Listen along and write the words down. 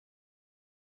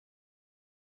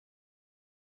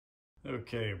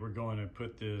Okay, we're going to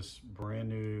put this brand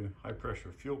new high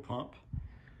pressure fuel pump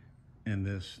in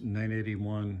this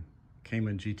 981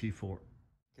 Cayman GT4.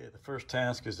 Okay, the first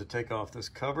task is to take off this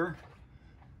cover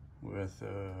with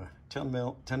 10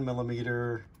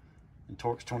 millimeter and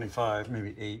Torx 25,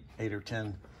 maybe 8 or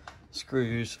 10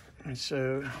 screws. And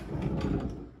so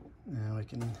now I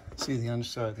can see the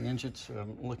underside of the engine, so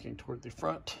I'm looking toward the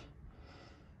front.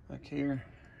 Back here,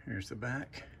 here's the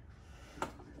back.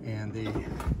 And the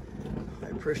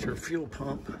high pressure fuel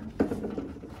pump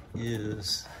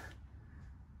is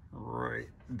right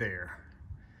there.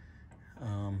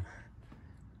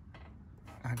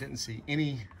 I didn't see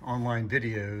any online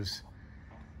videos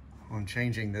on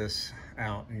changing this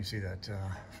out. And you see that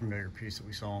familiar piece that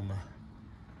we saw on the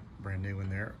brand new one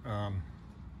there.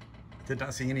 Did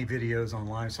not see any videos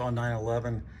online. Saw a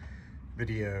 911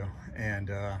 video and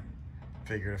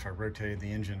figured if I rotated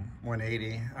the engine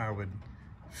 180, I would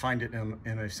find it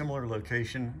in a similar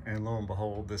location, and lo and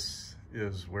behold, this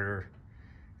is where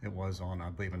it was on, I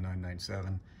believe, a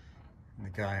 997. And the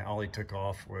guy, all he took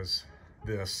off was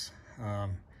this.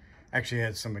 Actually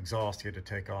had some exhaust he had to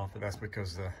take off, but that's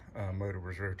because the motor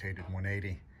was rotated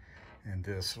 180, and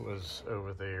this was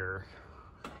over there.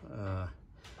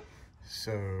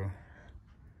 So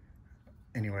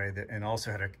anyway, and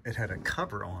also it had a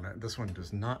cover on it. This one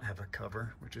does not have a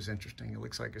cover, which is interesting. It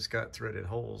looks like it's got threaded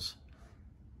holes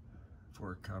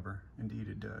for a cover. Indeed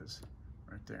it does,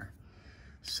 right there.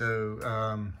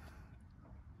 So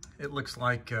it looks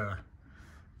like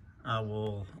I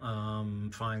will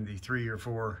find the 3 or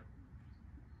 4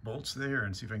 bolts there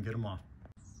and see if I can get them off.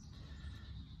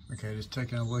 Okay, just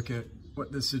taking a look at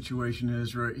what this situation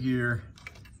is right here.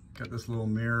 Got this little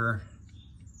mirror,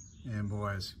 and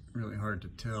boy, it's really hard to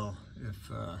tell if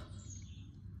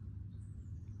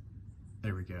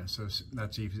there we go. So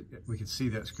that's easy. We can see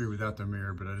that screw without the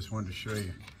mirror, but I just wanted to show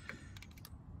you.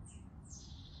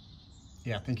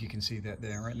 Yeah, I think you can see that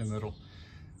there, right in the middle.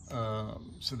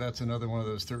 So that's another one of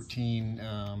those 13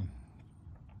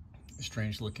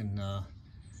 strange looking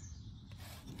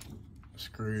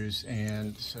screws.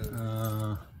 And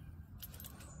so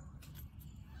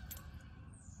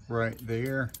right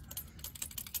there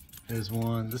is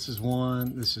one. This is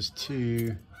 1, this is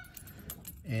 2,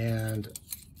 and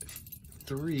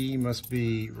 3 must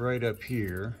be right up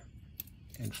here,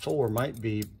 and 4 might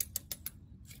be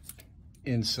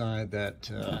inside that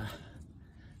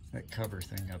that cover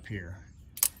thing up here.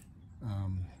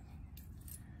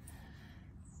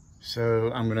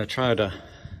 So I'm gonna try to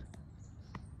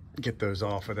get those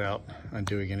off without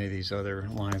undoing any of these other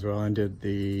lines. Well, I undid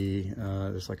the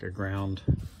there's like a ground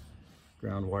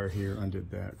wire here,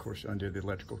 undid that. Of course, undid the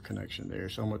electrical connection there.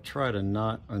 So I'm gonna try to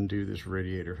not undo this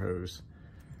radiator hose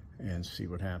and see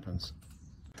what happens.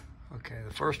 Okay,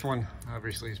 the first one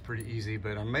obviously is pretty easy,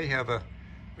 but I may have a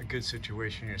good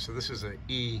situation here. So this is a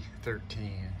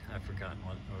E13. I've forgotten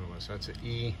what it was. So that's an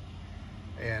E,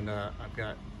 and I've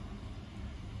got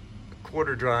a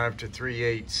 1/4 drive to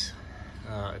 3/8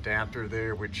 adapter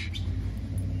there, which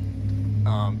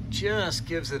just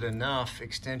gives it enough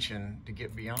extension to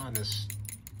get beyond this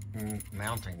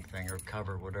mounting thing or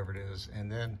cover, whatever it is,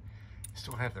 and then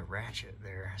still have the ratchet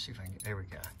there. See if I can get, there we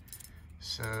go.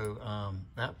 So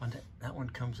that one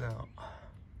comes out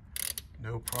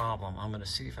no problem. I'm gonna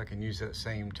see if I can use that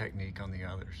same technique on the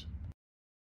others.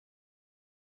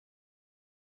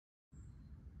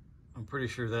 I'm pretty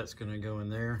sure that's gonna go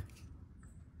in there,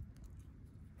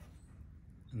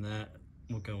 and that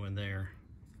will go in there,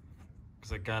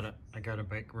 because I gotta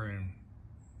make room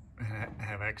and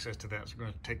have access to that. So I'm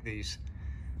gonna take these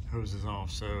hoses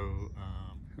off. So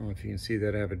I don't know if you can see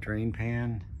that I have a drain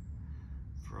pan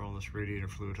for all this radiator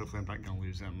fluid. Hopefully I'm not gonna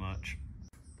lose that much.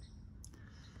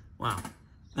 Wow,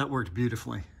 that worked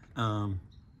beautifully. I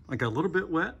got a little bit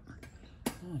wet. I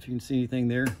don't know if you can see anything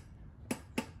there,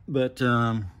 but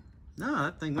no,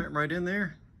 that thing went right in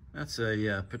there. That's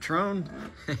a Patron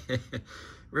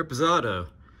Reposado,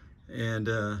 and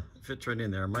fits right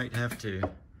in there. I might have to,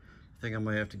 I think I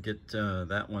might have to get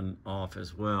that one off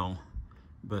as well,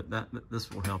 but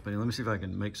this will help. Let me see if I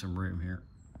can make some room here.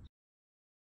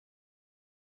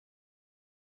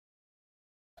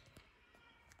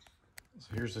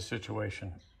 So here's the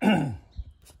situation.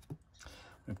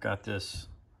 We've got this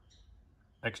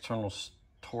external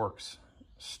Torx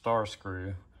star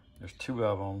screw. There's 2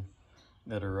 of them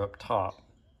that are up top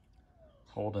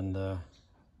holding the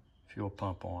fuel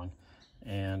pump on.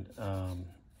 And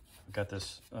we've got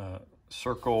this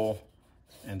circle,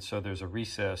 and so there's a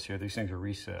recess here. These things are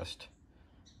recessed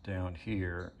down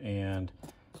here. And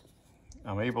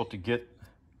I'm able to get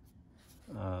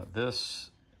this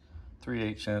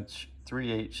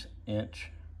 3/8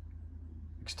 inch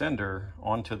extender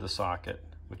onto the socket,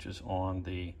 which is on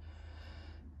the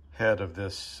head of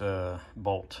this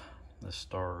bolt, this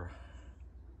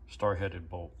star-headed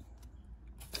bolt.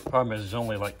 Problem is, it's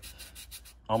only like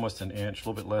almost an inch, a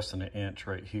little bit less than an inch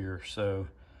right here, so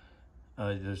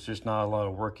there's just not a lot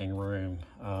of working room.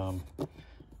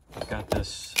 I've got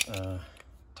this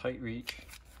tight reach,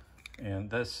 and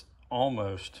this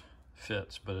almost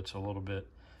fits, but it's a little bit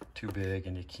too big,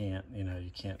 and you can't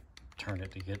turn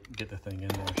it to get the thing in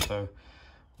there. So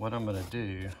what I'm going to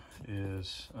do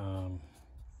is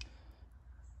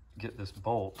get this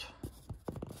bolt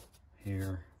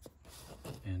here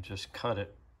and just cut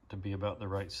it to be about the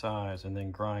right size, and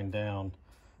then grind down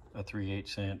a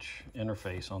 3/8 inch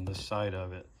interface on this side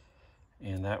of it.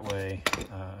 And that way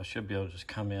I should be able to just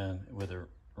come in with a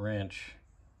wrench,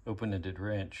 open-ended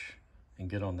wrench, and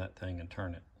get on that thing and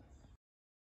turn it.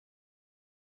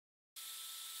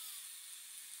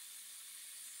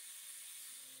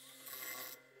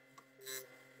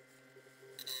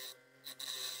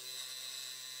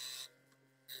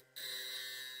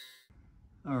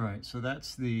 All right, so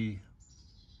that's the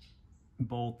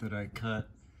bolt that I cut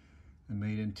and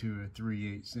made into a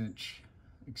 3/8 inch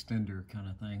extender kind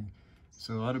of thing.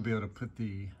 So I ought to be able to put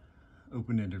the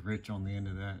open-ended wrench on the end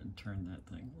of that and turn that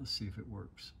thing. Let's see if it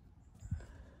works.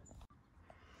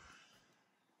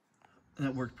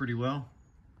 That worked pretty well.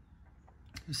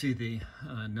 You see the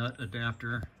nut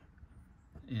adapter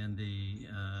and the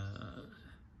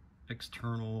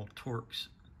external Torx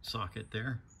socket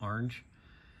there, orange.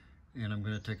 And I'm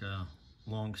going to take a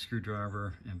long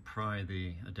screwdriver and pry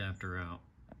the adapter out.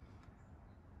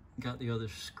 Got the other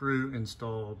screw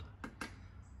installed.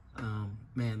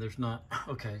 Man, there's not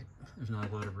a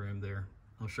lot of room there.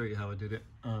 I'll show you how I did it.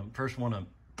 First, I want to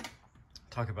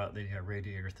talk about the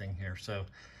radiator thing here. So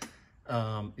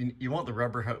you want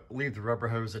leave the rubber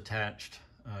hose attached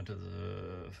to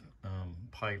the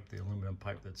pipe, the aluminum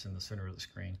pipe that's in the center of the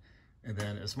screen, and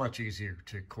then it's much easier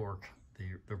to cork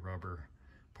the rubber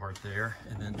part there.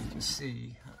 And then you can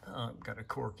see I've got a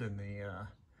cork in the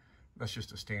that's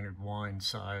just a standard wine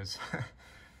size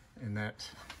in that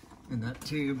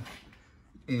tube.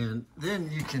 And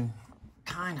then you can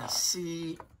kind of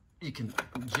see, you can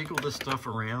jiggle this stuff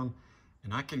around,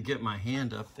 and I can get my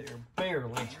hand up there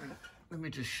barely. Let me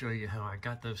just show you how I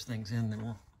got those things in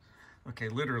there. Okay,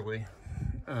 literally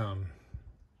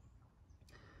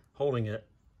holding it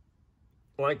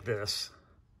like this,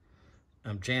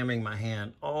 I'm jamming my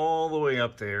hand all the way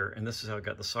up there, and this is how I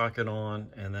got the socket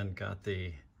on, and then got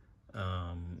the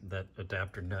that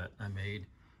adapter nut I made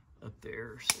up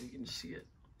there, so you can see it.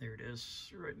 There it is,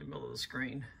 right in the middle of the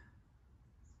screen.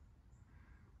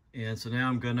 And so now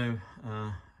I'm going to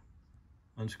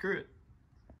unscrew it.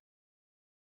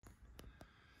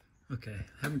 Okay,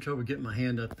 having trouble getting my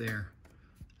hand up there,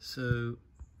 so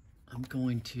I'm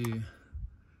going to.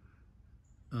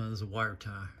 There's a wire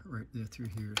tie right there through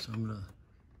here, so I'm going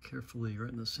to carefully,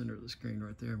 right in the center of the screen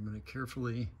right there, I'm going to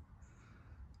carefully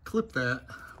clip that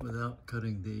without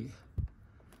cutting the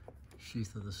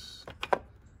sheath of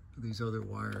these other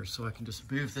wires, so I can just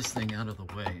move this thing out of the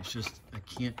way. It's just, I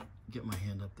can't get my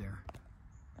hand up there.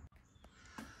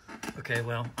 Okay,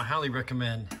 well, I highly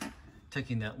recommend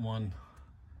taking that one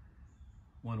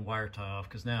wire tie off,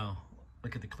 because now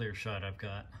look at the clear shot I've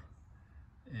got.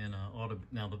 And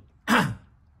now the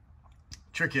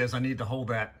trick is I need to hold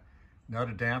that nut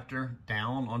adapter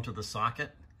down onto the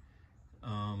socket.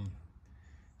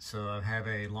 So I have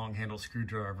a long handle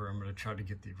screwdriver. I'm going to try to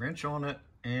get the wrench on it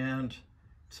and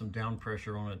some down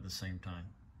pressure on it at the same time.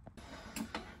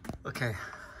 Okay,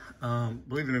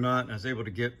 believe it or not, I was able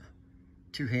to get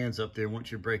two hands up there.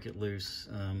 Once you break it loose,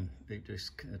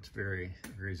 it's very,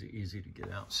 very easy to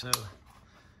get out. So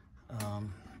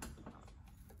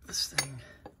this thing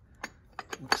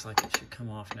looks like it should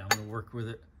come off now. I'm going to work with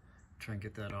it, try and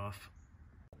get that off.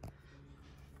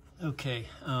 Okay,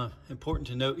 important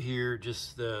to note here,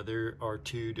 just there are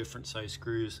two different size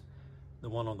screws. The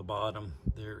one on the bottom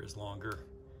there is longer,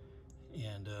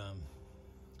 and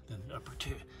then the upper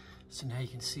two. So now you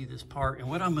can see this part. And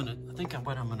what I'm gonna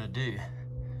do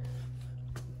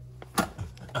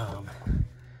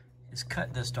is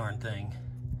cut this darn thing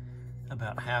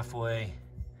about halfway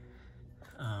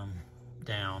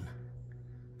down,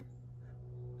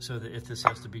 so that if this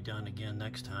has to be done again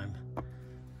next time,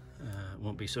 it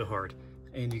won't be so hard.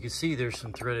 And you can see there's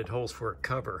some threaded holes for a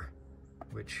cover,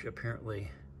 which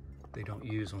apparently they don't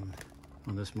use on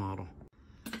this model.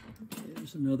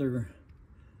 There's another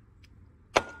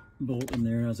bolt in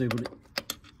there. I was able to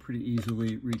pretty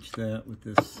easily reach that with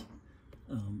this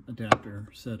adapter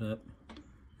set up,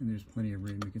 and there's plenty of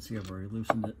room. You can see I've already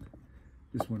loosened it.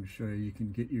 Just wanted to show you, you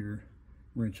can get your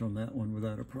wrench on that one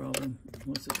without a problem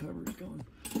once the cover is gone.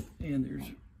 And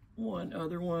there's one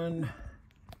other one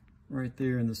right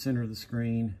there in the center of the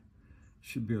screen.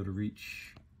 Should be able to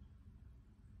reach,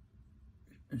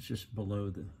 it's just below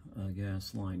the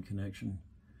gas line connection.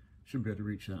 Should be able to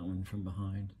reach that one from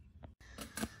behind.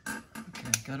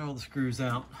 Okay, got all the screws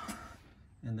out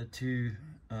and the two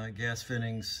gas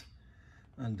fittings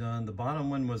undone. The bottom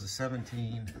one was a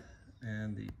 17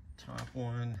 and the top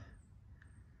one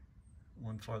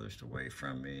farthest away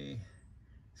from me.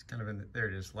 It's kind of in the, there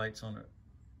it is, lights on it,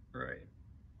 right.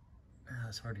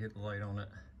 It's hard to get the light on it.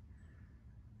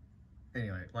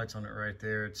 Anyway, lights on it right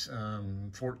there. It's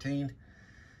 14.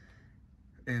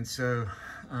 And so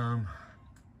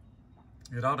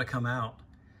it ought to come out.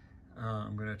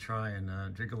 I'm gonna try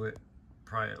and jiggle it,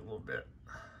 pry it a little bit.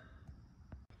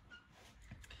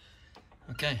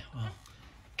 Okay, well,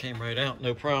 came right out,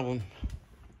 no problem.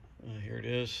 Here it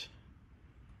is.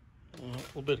 A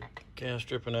little bit of gas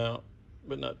dripping out,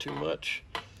 but not too much.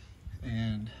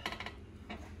 And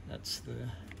that's the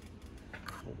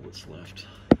hole that's left.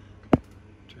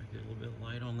 Try to get a little bit of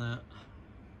light on that.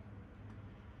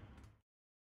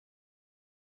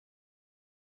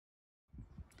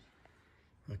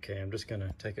 Okay, I'm just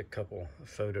gonna take a couple of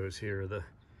photos here of the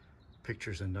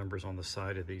pictures and numbers on the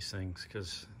side of these things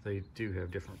because they do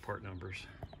have different part numbers.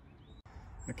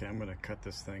 Okay, I'm gonna cut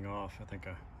this thing off. I think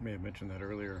I may have mentioned that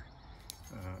earlier.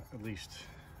 At least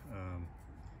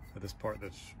this part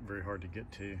that's very hard to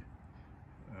get to.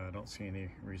 I don't see any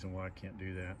reason why I can't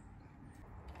do that.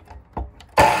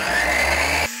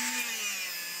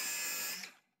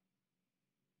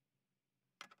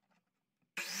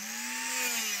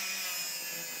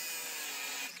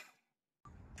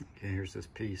 Okay, here's this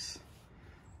piece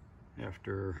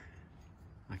after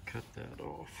I cut that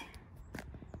off.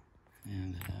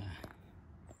 And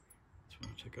that's what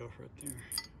I took off right there.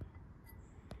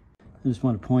 I just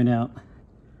want to point out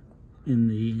in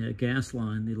the gas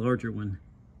line, the larger one,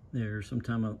 there's some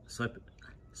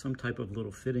type of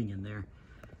little fitting in there,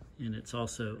 and it's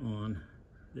also on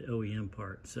the OEM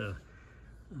part. So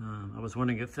I was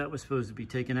wondering if that was supposed to be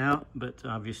taken out, but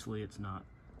obviously it's not.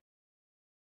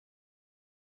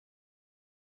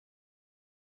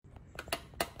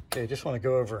 Okay, just want to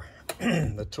go over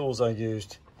the tools I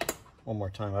used one more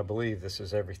time. I believe this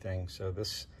is everything. So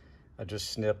this, I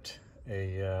just snipped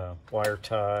a wire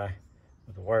tie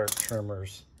with the wire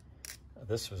trimmers.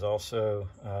 This was also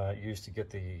used to get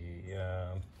the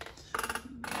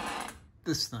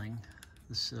this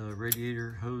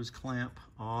radiator hose clamp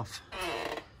off.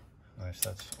 Nice,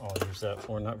 that's all I use that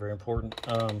for, not very important.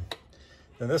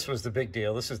 Then this was the big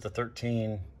deal. This is the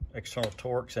 13 external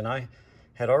Torx, and I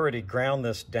had already ground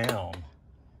this down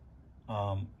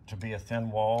to be a thin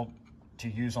wall to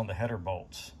use on the header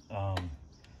bolts. I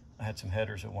had some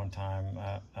headers at one time.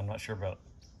 I'm not sure about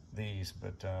these,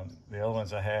 but the other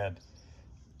ones I had,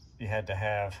 you had to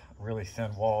have a really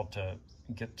thin wall to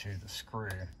get to the screw.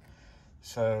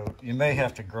 So you may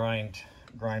have to grind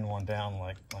one down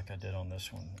like I did on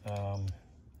this one. And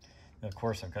of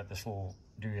course, I've got this little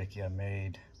doohickey I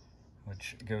made,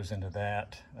 which goes into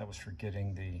that. That was for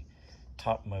getting the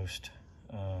topmost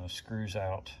screws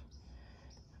out.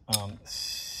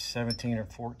 17 or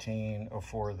 14 are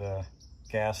for the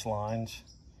gas lines,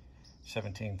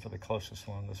 17 for the closest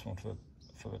one, this one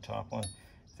for the top one.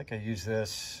 I think I use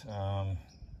this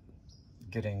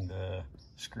getting the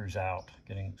screws out,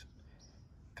 getting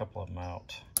a couple of them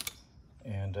out.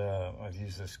 And I've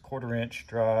used this 1/4 inch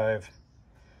drive,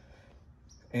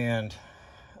 and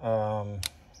I'd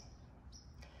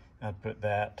put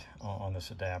that on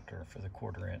this adapter for the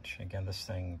 1/4 inch. Again, this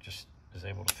thing just is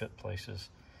able to fit places,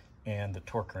 and the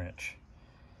torque wrench.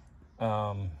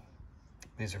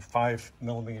 These are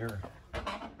 5mm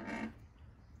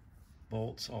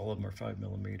bolts. All of them are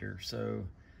 5mm. So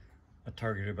I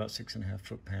targeted about 6.5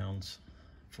 foot-pounds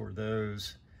for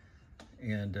those.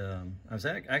 And I was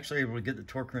actually able to get the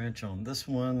torque wrench on this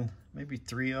one, maybe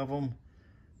 3 of them,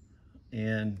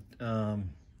 and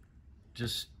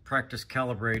just practice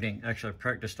calibrating. Actually, I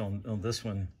practiced on this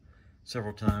one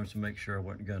several times to make sure I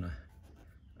wasn't gonna,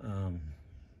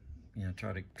 you know,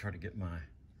 try to get my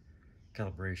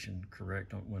calibration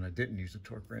correct when I didn't use the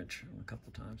torque wrench a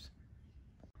couple times.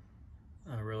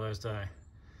 I realized I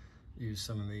used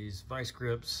some of these vice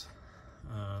grips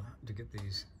to get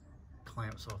these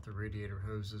clamps off the radiator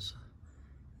hoses,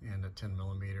 and a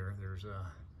 10mm. There's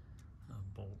a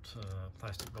bolt,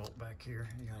 plastic bolt back here.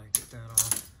 You gotta get that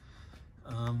off.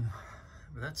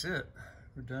 But that's it.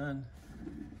 We're done.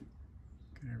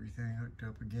 Get everything hooked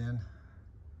up again.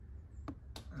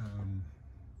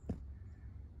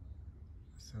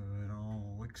 So it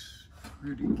all looks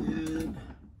pretty good.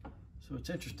 So it's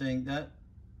interesting that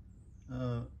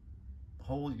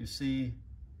hole you see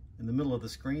in the middle of the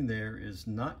screen there is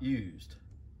not used.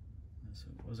 So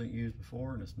it wasn't used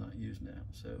before and it's not used now.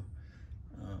 So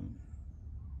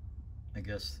I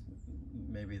guess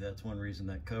maybe that's one reason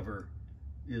that cover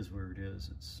is where it is.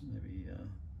 It's maybe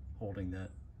holding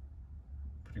that,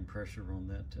 putting pressure on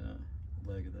that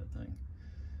leg of that thing.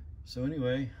 So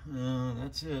anyway,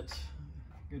 that's it.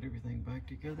 Get everything back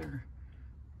together.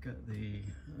 Got the,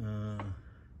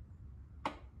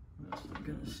 that's not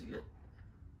gonna see it.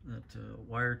 That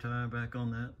wire tie back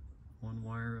on that one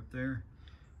wire up there.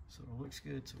 So it looks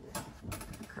good. So we'll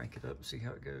crank it up and see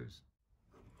how it goes.